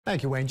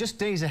Thank you, Wayne. Just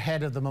days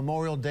ahead of the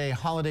Memorial Day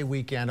holiday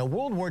weekend, a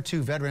World War II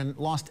veteran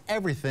lost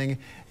everything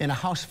in a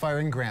house fire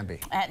in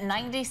Granby. At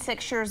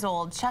 96 years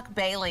old, Chuck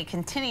Bailey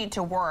continued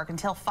to work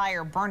until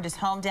fire burned his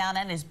home down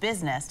and his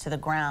business to the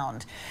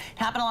ground. It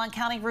happened along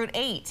County Route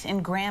 8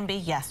 in Granby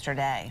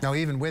yesterday. Now,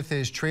 even with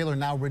his trailer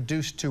now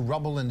reduced to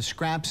rubble and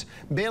scraps,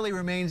 Bailey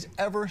remains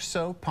ever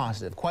so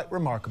positive. Quite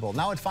remarkable.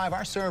 Now at 5,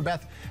 our Sarah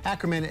Beth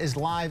Ackerman is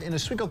live in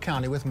Oswego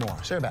County with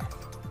more. Sarah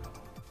Beth.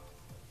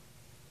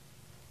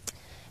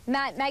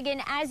 Matt,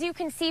 Megan, as you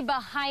can see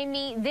behind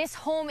me, this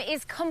home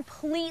is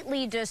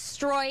completely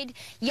destroyed.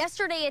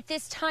 Yesterday at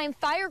this time,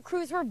 fire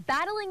crews were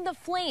battling the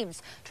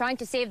flames, trying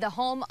to save the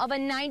home of a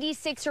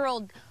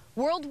 96-year-old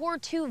World War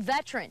II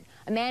veteran,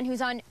 a man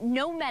who's on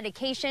no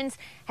medications,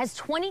 has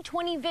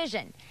 20/20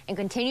 vision, and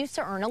continues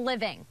to earn a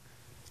living.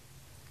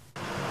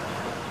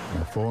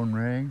 My phone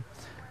rang,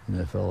 and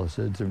the fellow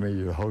said to me,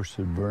 "Your house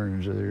is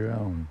burning to the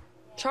ground."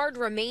 Charred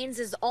remains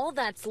is all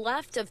that's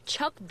left of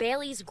Chuck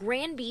Bailey's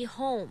Granby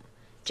home.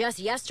 Just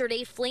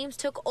yesterday, flames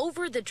took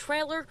over the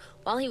trailer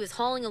while he was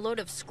hauling a load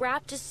of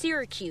scrap to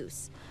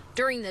Syracuse.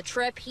 During the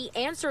trip, he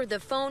answered the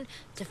phone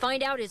to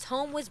find out his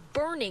home was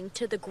burning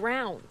to the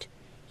ground.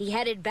 He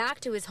headed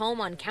back to his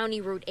home on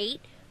County Route 8,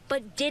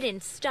 but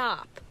didn't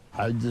stop.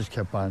 I just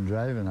kept on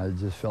driving. I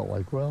just felt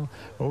like, well,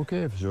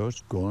 okay, so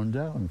it's going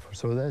down.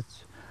 So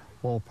that's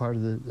all part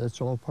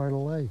of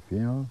life, you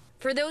know.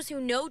 For those who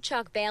know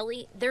Chuck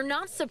Bailey, they're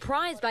not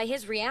surprised by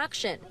his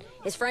reaction.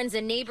 His friends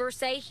and neighbors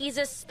say he's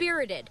a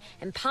spirited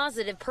and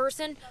positive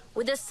person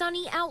with a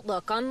sunny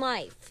outlook on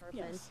life.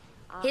 Yes.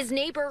 His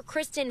neighbor,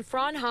 Kristen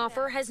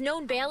Fraunhofer, has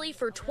known Bailey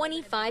for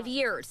 25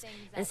 years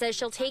and says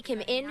she'll take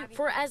him in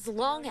for as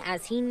long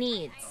as he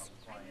needs.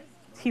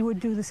 He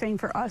would do the same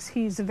for us.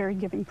 He's a very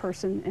giving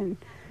person, and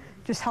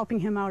just helping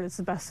him out is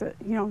the best.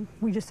 You know,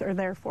 we just are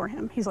there for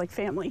him. He's like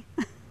family.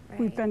 Right.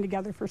 We've been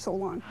together for so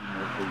long.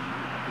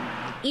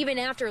 Even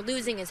after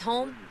losing his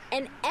home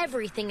and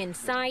everything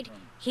inside,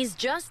 he's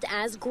just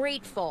as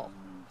grateful.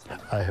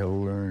 I have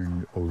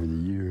learned over the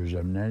years.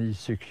 I'm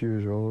 96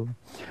 years old.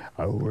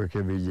 I work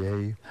every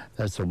day.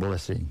 That's a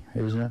blessing,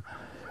 isn't it?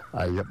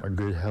 I get my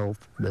good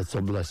health. That's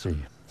a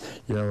blessing.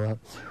 You know what?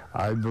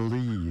 I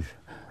believe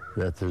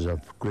that there's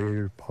a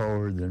greater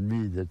power than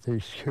me that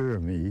takes care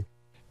of me.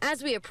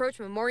 As we approach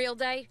Memorial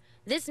Day,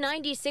 this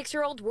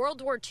 96-year-old World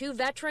War II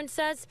veteran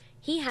says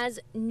he has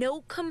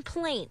no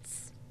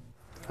complaints.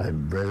 I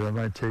have bread on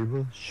my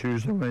table,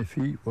 shoes on my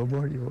feet. What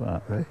more do you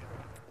want, right?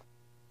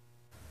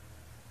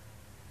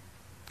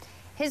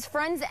 His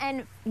friends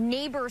and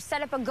neighbors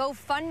set up a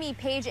GoFundMe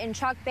page in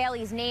Chuck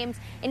Bailey's name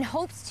in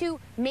hopes to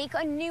make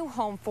a new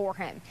home for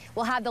him.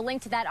 We'll have the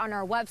link to that on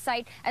our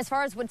website. As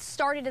far as what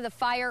started the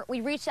fire,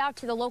 we reached out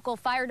to the local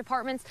fire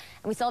departments,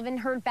 and we still haven't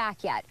heard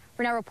back yet.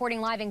 For now, reporting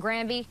live in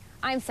Granby,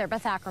 I'm Sarah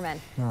Beth Ackerman.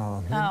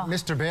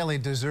 Mr. Bailey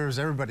deserves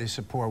everybody's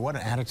support. What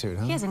an attitude,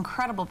 huh? He has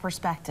incredible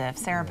perspective.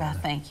 Sarah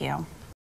Beth, thank you.